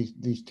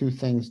these two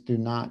things do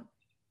not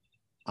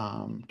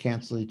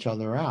cancel each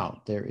other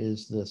out. There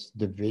is this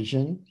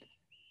division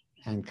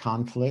and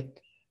conflict,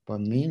 but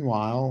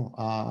meanwhile,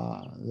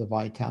 the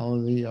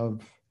vitality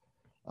of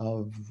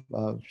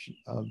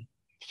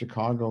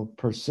Chicago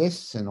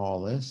persists in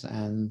all this,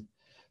 and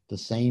the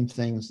same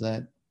things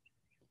that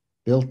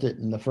built it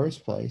in the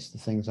first place, the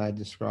things I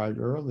described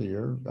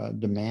earlier,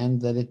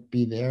 demand that it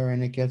be there,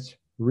 and it gets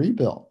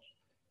rebuilt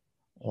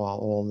while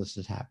all this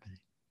is happening.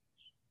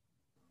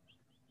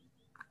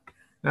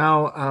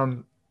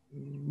 Now,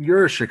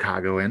 you're a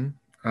Chicagoan,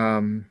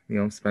 spent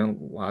a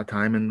lot of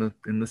time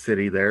in the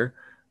city there.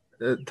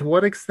 To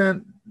what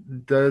extent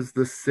does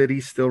the city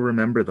still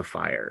remember the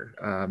fire?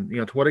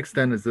 To what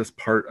extent is this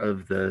part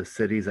of the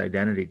city's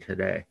identity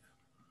today?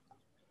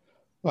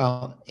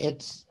 Well,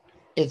 it's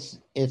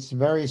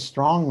very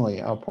strongly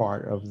a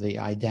part of the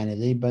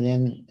identity, but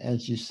in,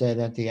 as you said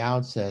at the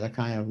outset, a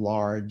kind of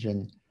large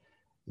and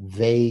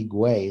vague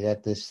way,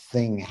 that this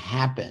thing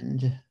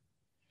happened.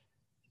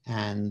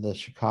 And the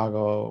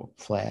Chicago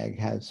flag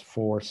has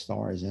 4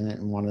 stars in it,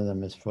 and one of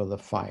them is for the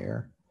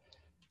fire.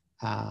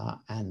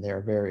 And there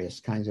are various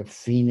kinds of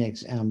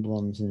phoenix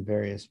emblems in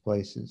various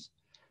places.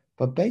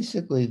 But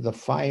basically, the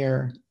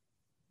fire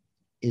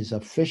is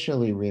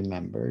officially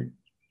remembered,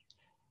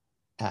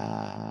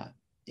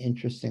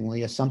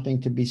 interestingly, as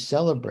something to be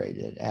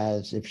celebrated,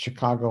 as if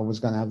Chicago was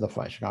going to have the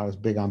fire. Chicago's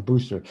big on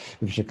boosterism.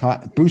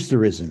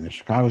 If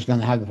Chicago was going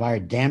to have the fire,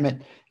 damn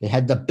it, it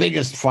had the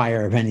biggest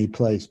fire of any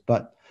place.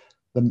 But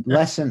the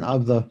lesson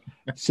of the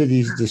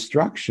city's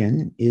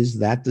destruction is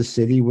that the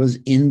city was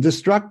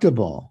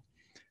indestructible,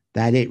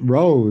 that it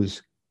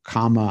rose,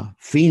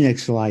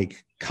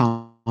 phoenix-like,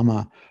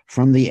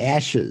 from the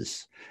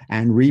ashes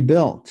and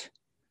rebuilt.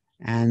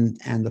 And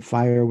the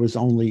fire was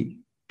only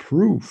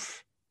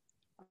proof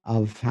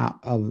of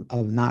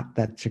not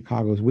that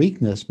Chicago's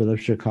weakness, but of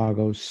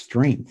Chicago's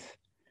strength.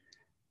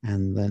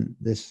 And then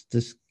this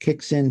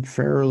kicks in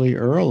fairly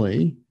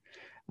early.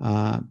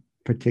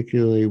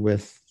 particularly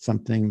with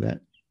something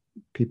that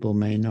people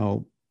may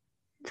know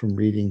from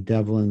reading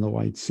Devil in the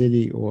White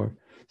City or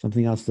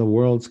something else, the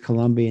World's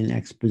Columbian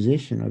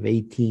Exposition of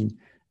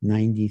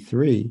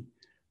 1893,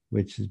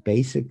 which is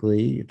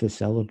basically to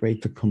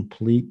celebrate the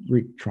complete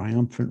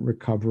triumphant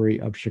recovery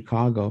of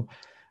Chicago.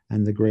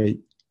 And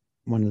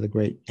one of the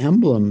great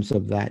emblems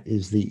of that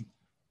is the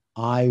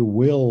I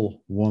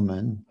Will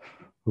woman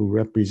who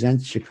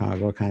represents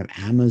Chicago, a kind of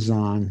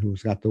Amazon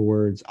who's got the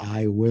words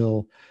I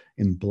will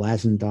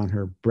emblazoned on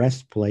her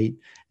breastplate,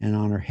 and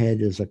on her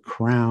head is a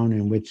crown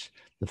in which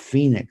the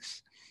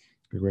phoenix,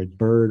 the great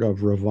bird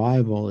of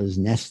revival, is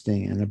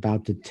nesting and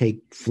about to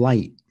take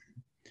flight.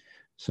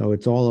 So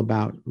it's all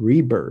about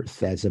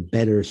rebirth as a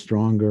better,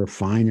 stronger,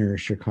 finer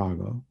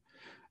Chicago.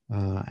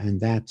 And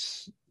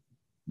that's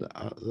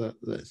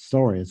the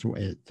story.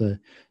 The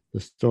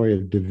story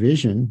of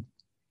division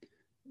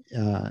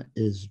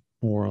is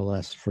more or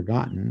less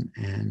forgotten,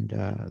 and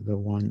the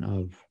one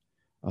of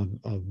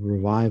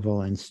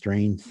revival and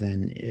strength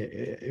and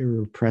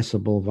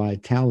irrepressible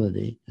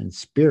vitality and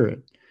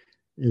spirit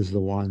is the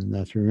one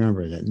that's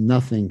remembered, that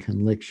nothing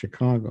can lick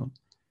Chicago.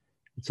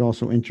 It's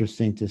also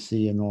interesting to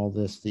see in all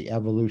this the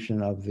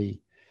evolution of the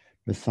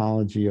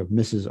mythology of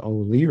Mrs.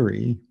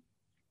 O'Leary,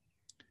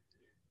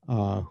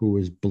 who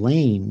was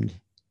blamed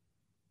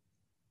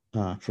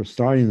for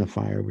starting the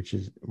fire, which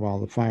is, while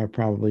the fire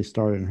probably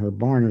started in her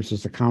barn, it was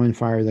just a common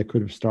fire that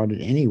could have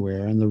started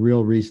anywhere. And the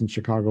real reason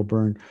Chicago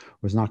burned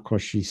was not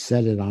because she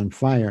set it on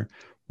fire,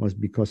 was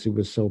because it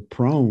was so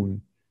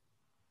prone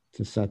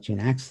to such an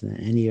accident.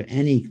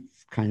 Any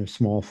kind of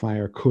small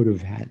fire could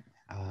have had,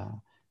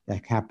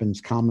 that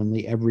happens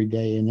commonly every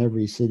day in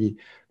every city,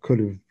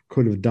 could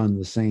have done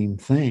the same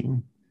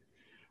thing.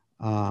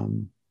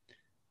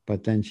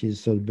 But then she's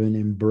sort of been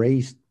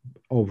embraced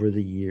over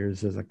the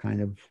years as a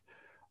kind of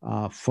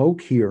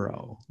folk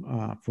hero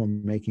for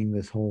making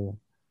this whole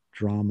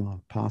drama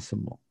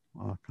possible.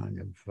 At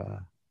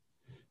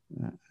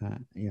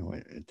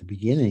the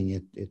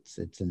beginning, it's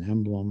an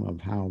emblem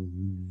of how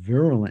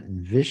virulent and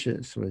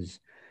vicious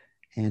was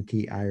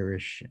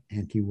anti-Irish,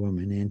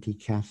 anti-woman,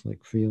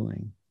 anti-Catholic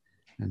feeling.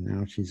 And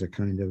now she's a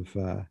kind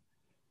of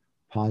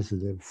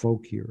positive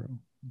folk hero.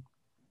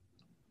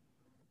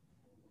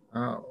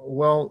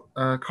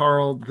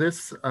 Carl,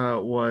 this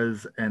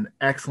was an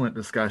excellent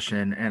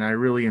discussion, and I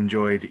really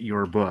enjoyed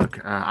your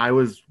book. I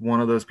was one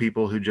of those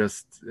people who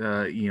just,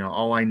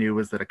 all I knew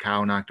was that a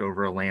cow knocked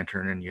over a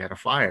lantern and you had a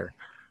fire.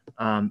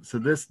 So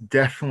this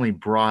definitely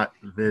brought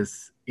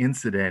this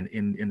incident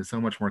into so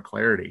much more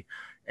clarity.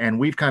 And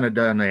we've kind of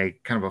done a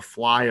kind of a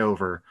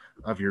flyover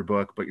of your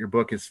book, but your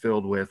book is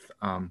filled with,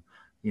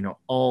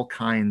 all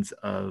kinds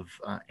of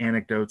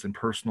anecdotes and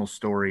personal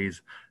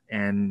stories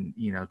and,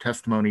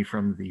 testimony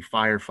from the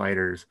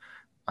firefighters.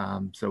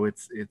 So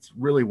it's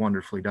really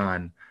wonderfully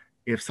done.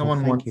 If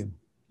someone wants,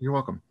 you're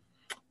welcome.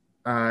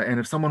 And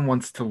if someone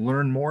wants to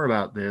learn more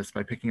about this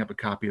by picking up a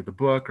copy of the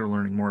book or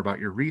learning more about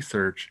your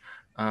research,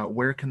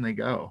 where can they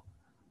go?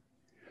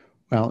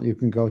 Well, you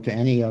can go to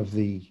any of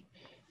the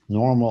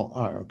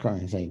normal,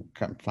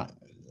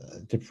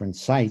 different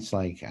sites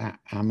like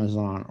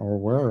Amazon or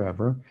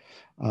wherever.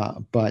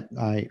 But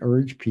I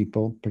urge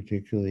people,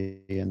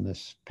 particularly in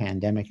this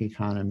pandemic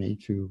economy,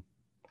 to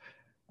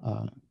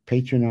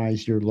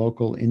patronize your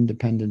local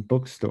independent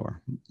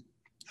bookstore,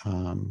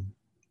 and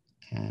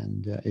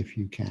if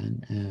you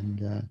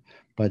can.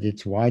 But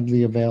it's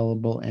widely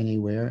available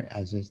anywhere.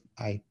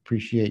 I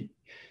appreciate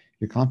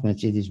your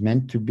compliments. It is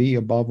meant to be,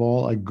 above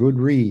all, a good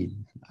read,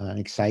 an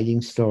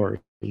exciting story.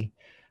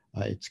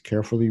 It's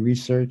carefully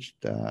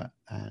researched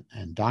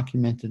and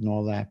documented and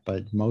all that,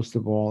 but most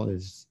of all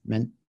is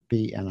meant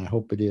be, and I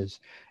hope it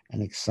is,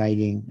 an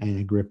exciting and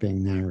a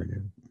gripping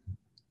narrative.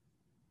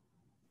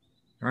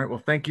 All right.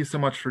 Well, thank you so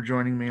much for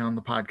joining me on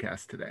the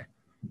podcast today.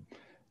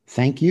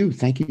 Thank you.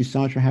 Thank you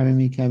so much for having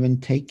me,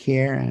 Kevin. Take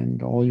care,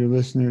 and all your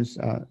listeners,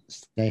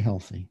 stay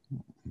healthy.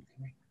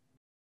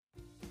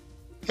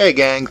 Hey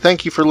gang,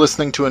 thank you for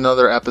listening to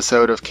another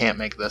episode of Can't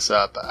Make This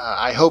Up.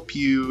 I hope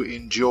you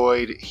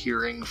enjoyed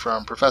hearing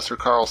from Professor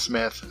Carl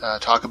Smith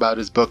talk about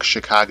his book,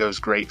 Chicago's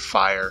Great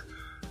Fire.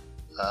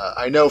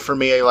 I know for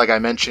me, like I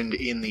mentioned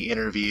in the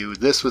interview,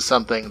 this was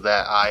something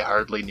that I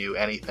hardly knew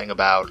anything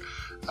about.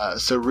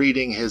 So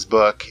reading his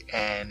book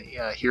and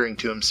hearing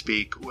to him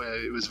speak,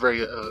 it was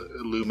very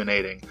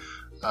illuminating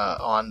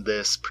on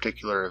this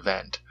particular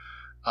event.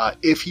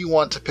 If you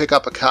want to pick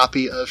up a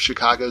copy of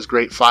Chicago's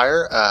Great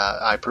Fire,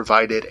 I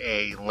provided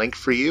a link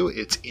for you.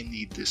 It's in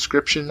the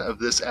description of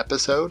this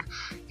episode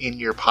in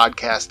your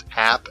podcast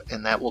app,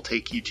 and that will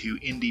take you to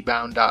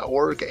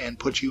indiebound.org and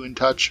put you in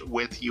touch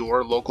with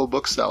your local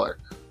bookseller.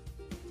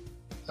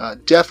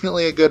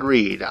 Definitely a good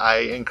read. I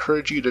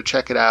encourage you to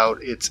check it out.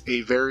 It's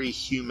a very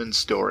human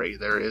story.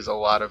 There is a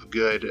lot of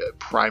good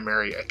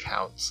primary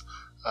accounts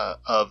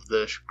of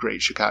the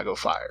Great Chicago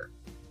Fire.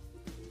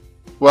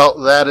 Well,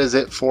 that is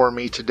it for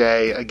me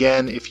today.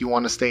 Again, if you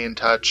want to stay in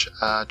touch,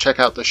 check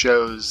out the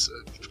show's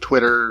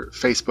Twitter,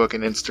 Facebook,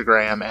 and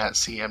Instagram at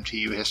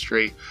CMTU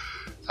History.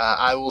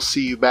 I will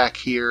see you back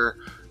here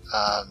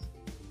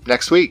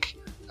next week.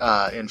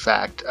 In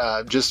fact,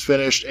 just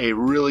finished a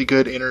really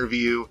good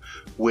interview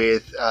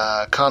with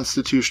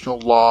constitutional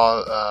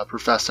law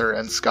professor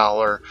and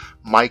scholar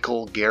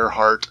Michael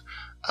Gerhardt.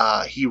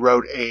 He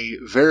wrote a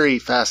very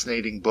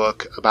fascinating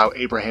book about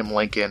Abraham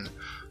Lincoln,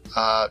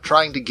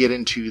 trying to get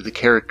into the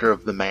character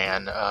of the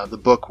man. The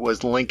book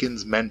was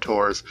Lincoln's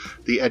Mentors,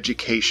 The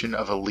Education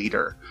of a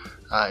Leader.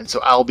 And so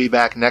I'll be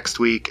back next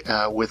week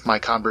with my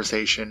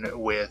conversation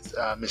with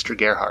Mr.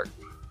 Gerhardt.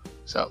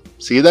 So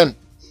see you then.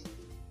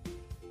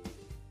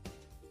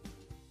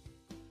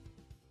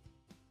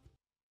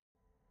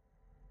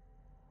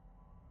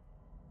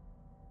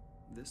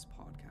 This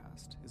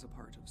podcast is a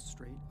part of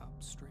Straight Up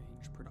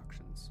Strange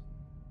Productions.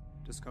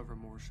 Discover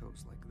more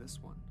shows like this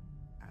one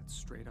at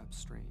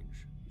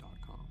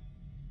straightupstrange.com.